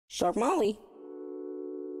Shøck Mølly.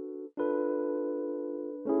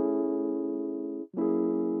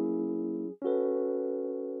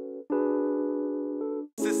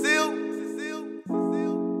 Do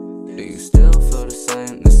you still feel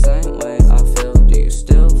the same way I feel? Do you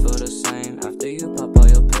still feel the same after you pop all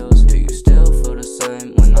your pills? Do you still feel the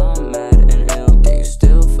same when I'm mad and ill? Do you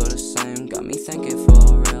still feel the same? Got me thinking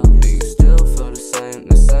for real. Do you still feel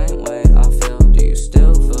the same way I feel? Do you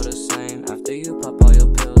still feel the same after you pop all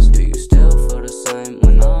your pills? Do you still feel the same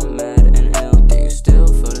when I'm mad and ill? Do you still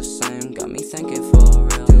feel the same? Got me thinking for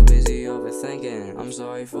real. Too busy overthinking, I'm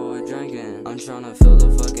sorry for drinking. I'm tryna feel the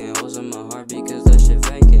fucking holes in my heart because that shit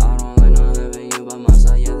vacant. I don't like not having you by my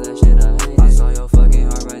side, yeah, that shit I hate it. I saw your fucking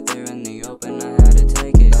heart right there in the open, I had to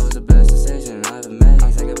take it. That was the best decision I ever made.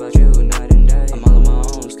 I think about you night and day. I'm all on my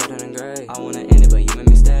own, scattered and gray. I wanna end it, but you made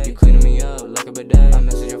me stay. You cleaning me up like a bidet. I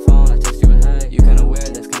message your phone, I text you with hey. You kinda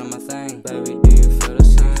weird, that's kinda my thing. Baby, do you feel the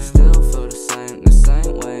same? Still feel the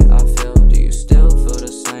same way I feel? Do you still feel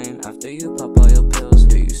the same after you pop all your pills?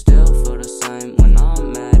 Do you still feel the same when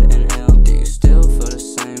I'm mad and ill? Do you still feel the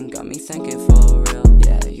same? Got me thinking for real.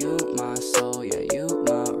 Yeah, you my soul, yeah, you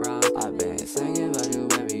my rock. I've been thinking about you,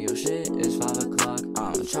 baby, your shit is 5 o'clock.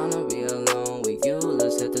 I'm tryna be alone with you,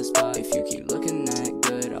 let's hit the spot. If you keep looking that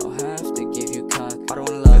good, I'll have to give you cock. I don't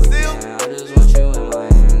wanna love again, I just want you in my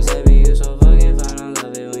hands. Baby, you so fucking fine, I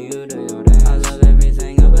love it when you do your dance. I love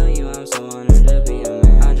everything about you, I'm so honored to be a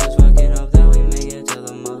man. I just fucking hope that we make it to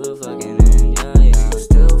the motherfucking end, yeah, yeah. Do you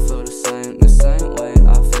still feel the same way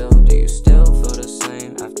I feel? Do you still feel the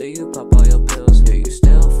same after you pop all your pills? Do you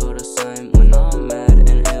still feel the same when I'm mad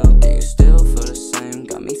and ill? Do you still feel the same?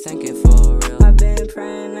 Got me thinking for real. I've been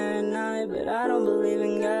praying at night, but I don't believe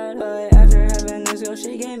in God. But after having this girl,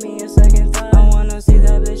 she gave me a second